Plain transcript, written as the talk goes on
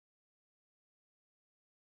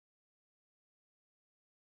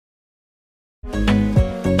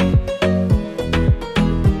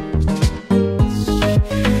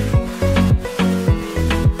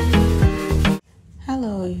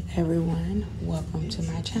welcome to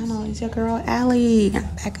my channel. It's your girl Allie.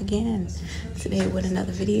 I'm back again today with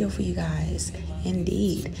another video for you guys.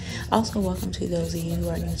 Indeed. Also, welcome to those of you who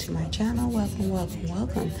are new to my channel.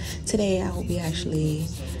 Welcome. Today I will be actually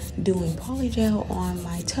doing polygel on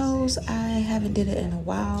my toes. I haven't did it in a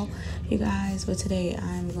while, you guys, but today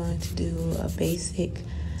I'm going to do a basic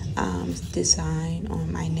design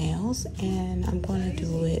on my nails, and I'm going to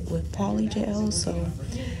do it with polygel. So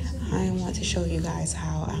I want to show you guys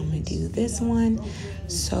how I'm going to do this one.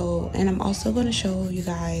 So, and I'm also going to show you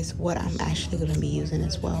guys what I'm actually going to be using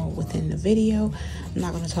as well within the video. I'm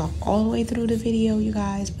not going to talk all the way through the video, you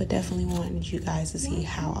guys, but definitely wanted you guys to see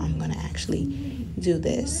how I'm going to actually do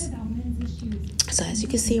this. So as you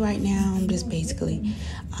can see right now, I'm just basically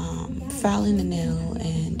filing the nail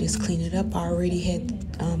and just clean it up. I already had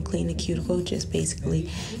cleaned the cuticle, just basically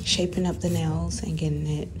shaping up the nails and getting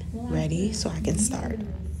it ready so I can start.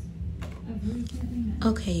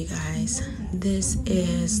 Okay, you guys, this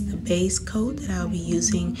is the base coat that I'll be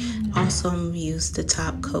using. Also, I'm going to use the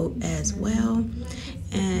top coat as well.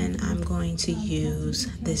 And I'm going to use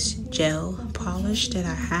this gel polish that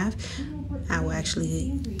I have. I will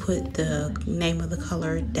actually put the name of the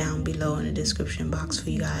color down below in the description box for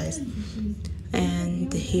you guys.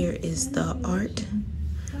 And here is the art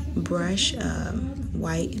brush,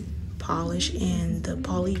 white polish, and the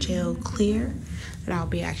polygel clear that I'll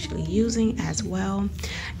be actually using as well.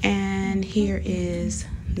 And here is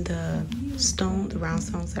the stone, the round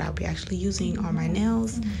stones that I'll be actually using on my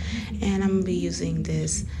nails. And I'm gonna be using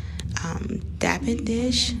this dapping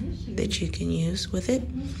dish that you can use with it.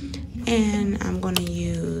 And I'm gonna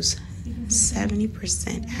use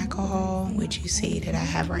 70% alcohol, which you see that I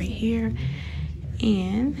have right here.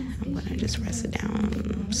 And I'm gonna just press it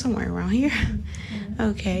down somewhere around here.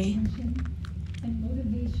 Okay.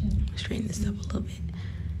 Straighten this up a little bit.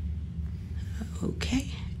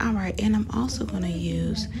 Okay. All right. And I'm also gonna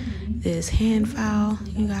use this hand file,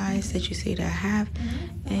 you guys, that you see that I have.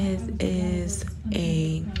 It is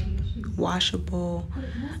a washable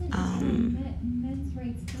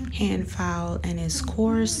hand file, and it's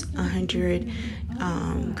coarse 100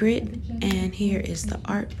 grit. And here is the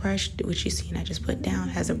art brush, which you see and I just put down.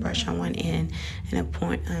 Has a brush on one end and a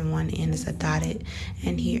point on one end is a dotted.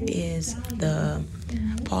 And here is the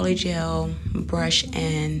polygel brush,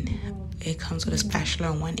 and it comes with a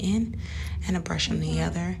spatula on one end and a brush on the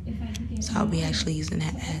other. So I'll be actually using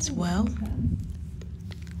that as well.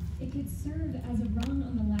 It could serve as a rung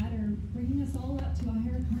on the ladder, bringing us all up to a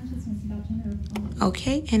higher consciousness about gender equality.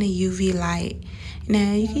 Okay, and a UV light.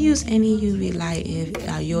 Now you can use any UV light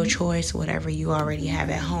if your choice, whatever you already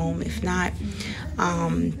have at home. If not,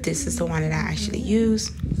 this is the one that I actually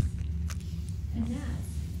use. And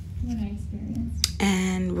that's what I experienced.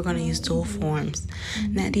 And we're going to use dual forms.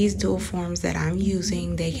 Now these dual forms that I'm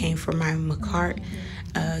using, they came from my McCart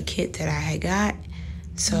kit that I had got.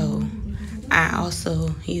 So I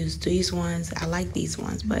also use these ones. I like these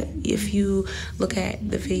ones, but if you look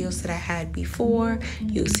at the videos that I had before,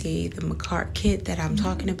 you'll see the McCart kit that I'm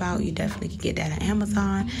talking about. You definitely can get that on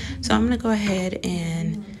Amazon. So I'm gonna go ahead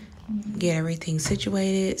and get everything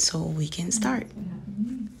situated so we can start.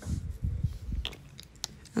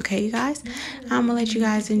 Okay, you guys, I'm gonna let you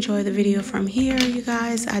guys enjoy the video from here, you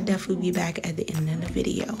guys. I'll definitely be back at the end of the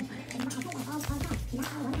video.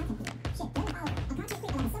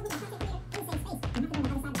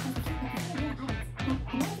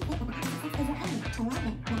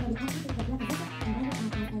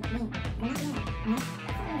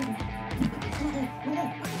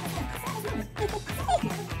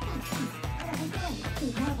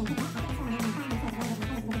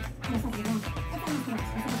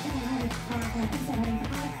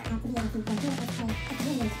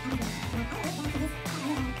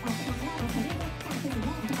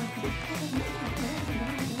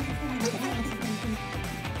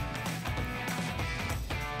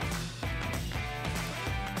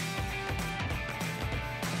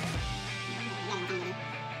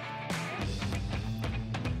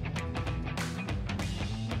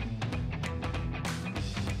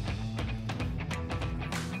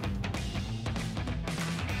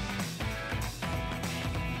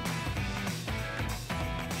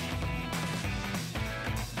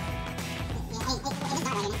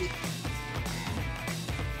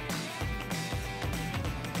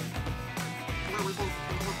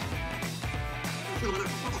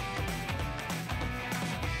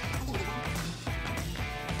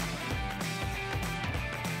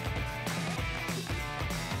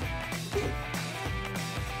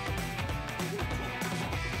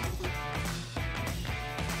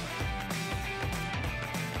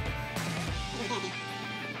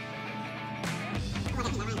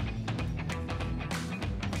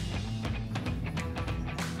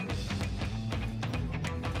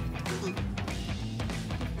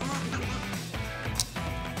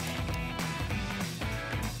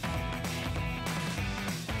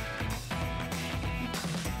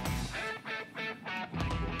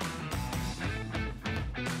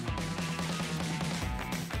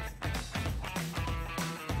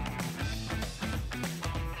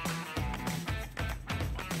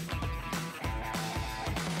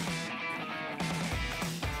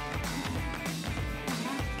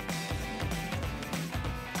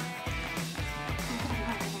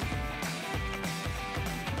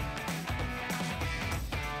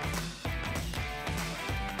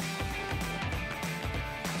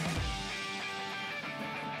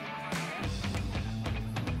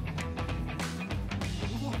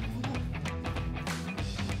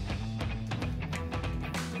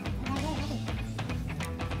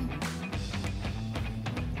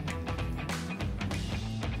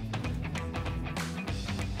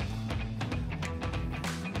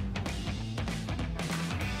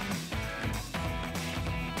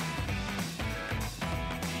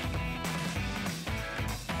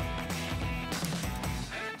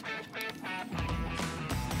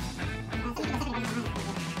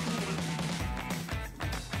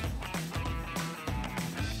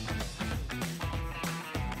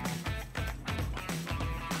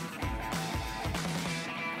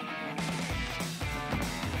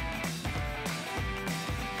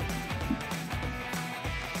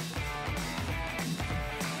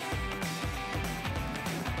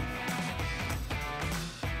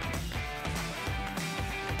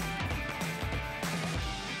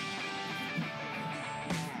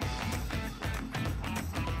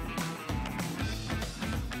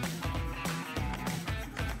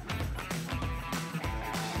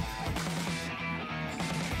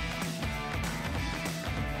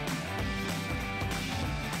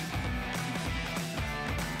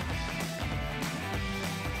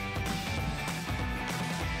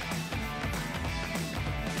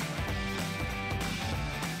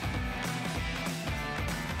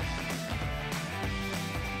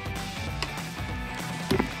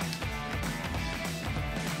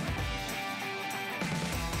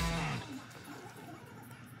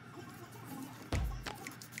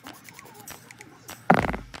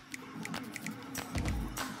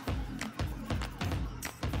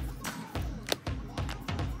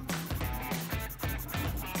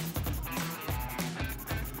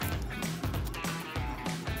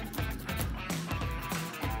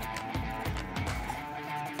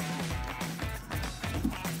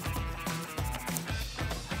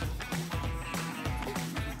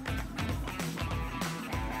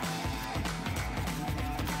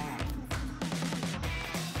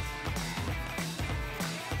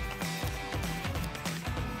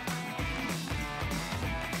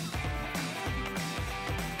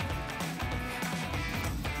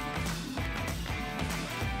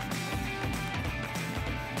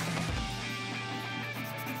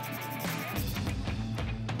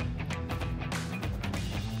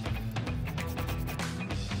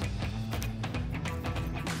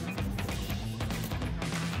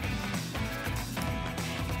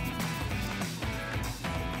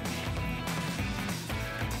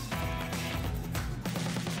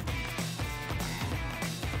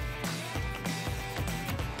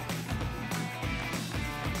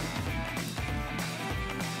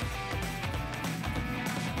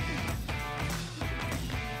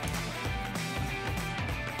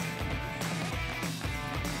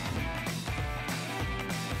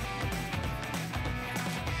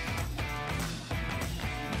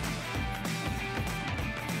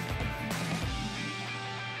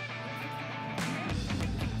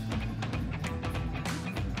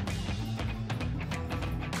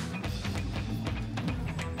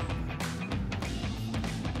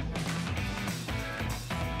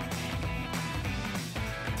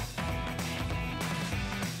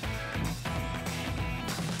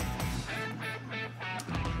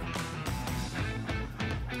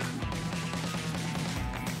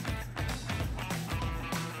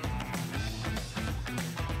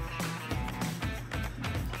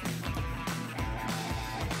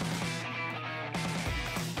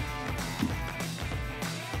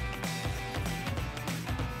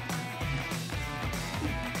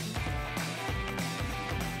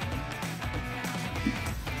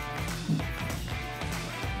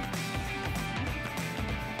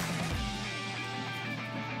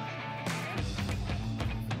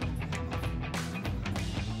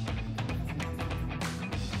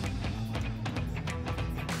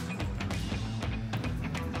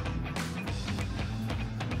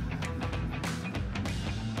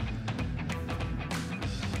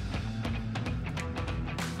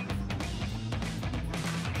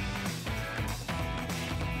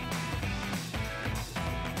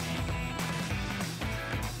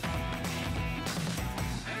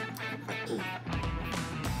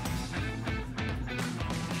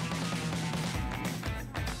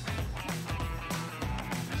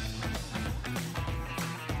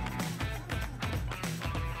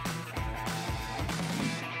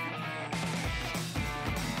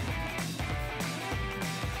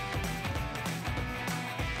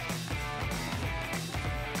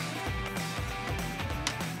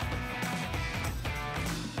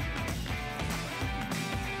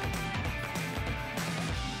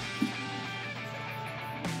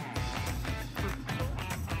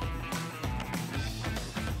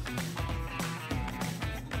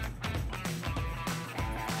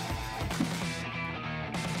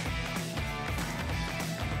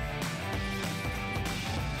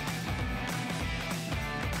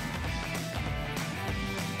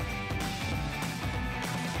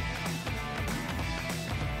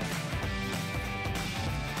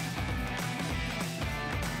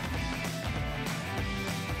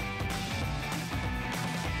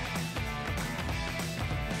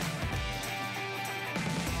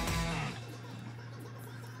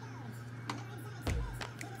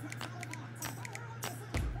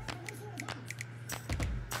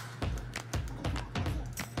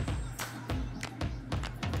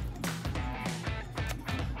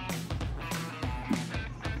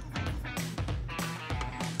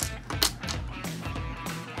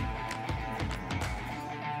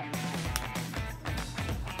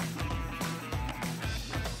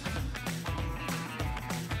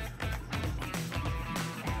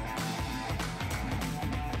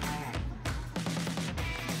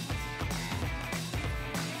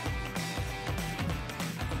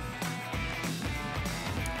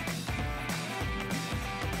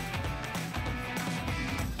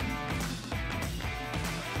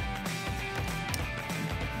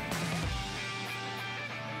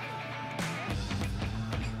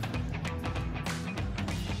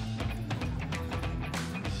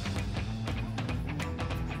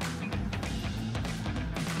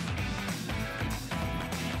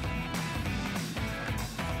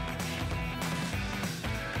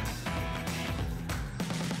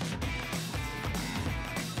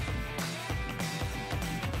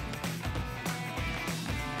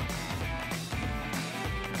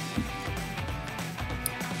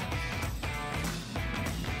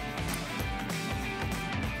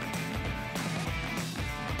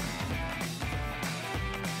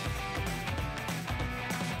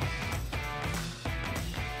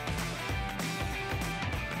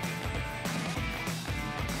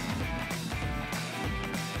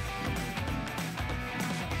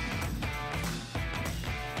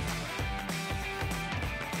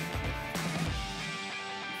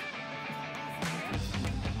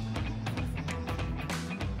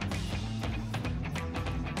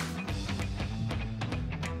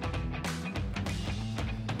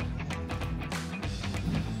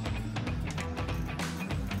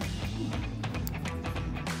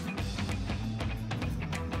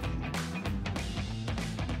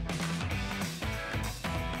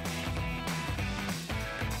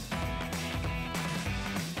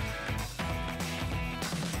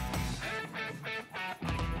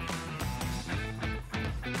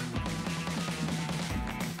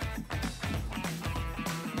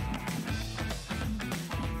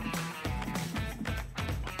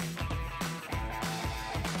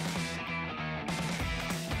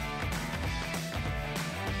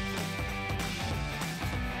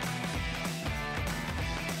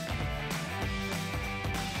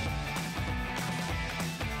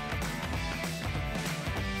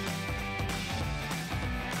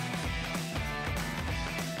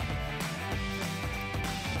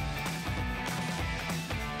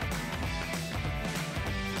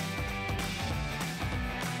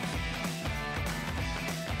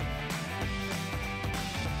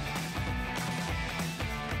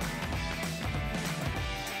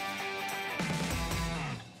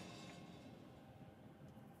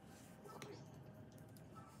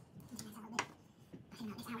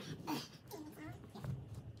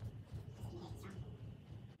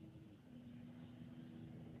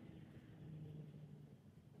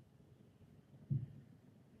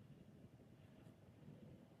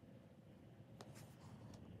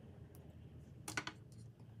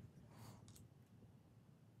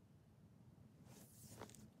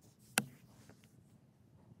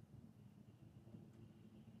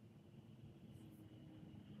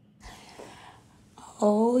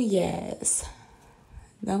 Oh, yes.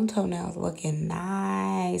 Them toenails looking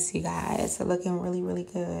nice, you guys. They're looking really, really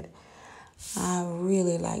good. I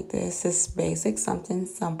really like this. It's basic, something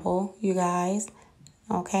simple, you guys.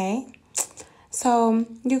 Okay. So,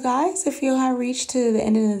 you guys, if you have reached to the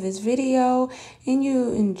end of this video and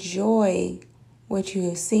you enjoy what you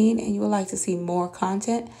have seen and you would like to see more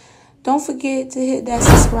content, don't forget to hit that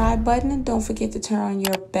subscribe button and don't forget to turn on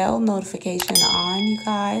your bell notification on, you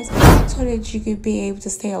guys, so that you could be able to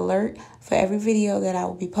stay alert for every video that I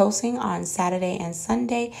will be posting on Saturday and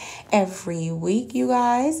Sunday every week, you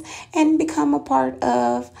guys, and become a part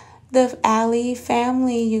of the Allie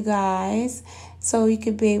family, you guys, so you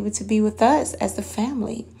could be able to be with us as the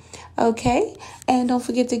family. Okay, and don't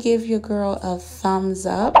forget to give your girl a thumbs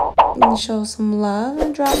up and show some love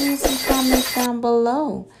and drop me some comments down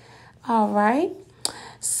below. All right,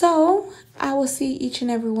 so I will see each and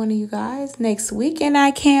every one of you guys next week, and I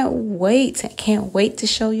can't wait to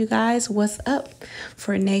show you guys what's up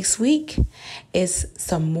for next week. It's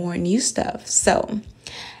some more new stuff, so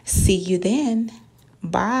see you then.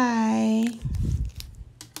 Bye.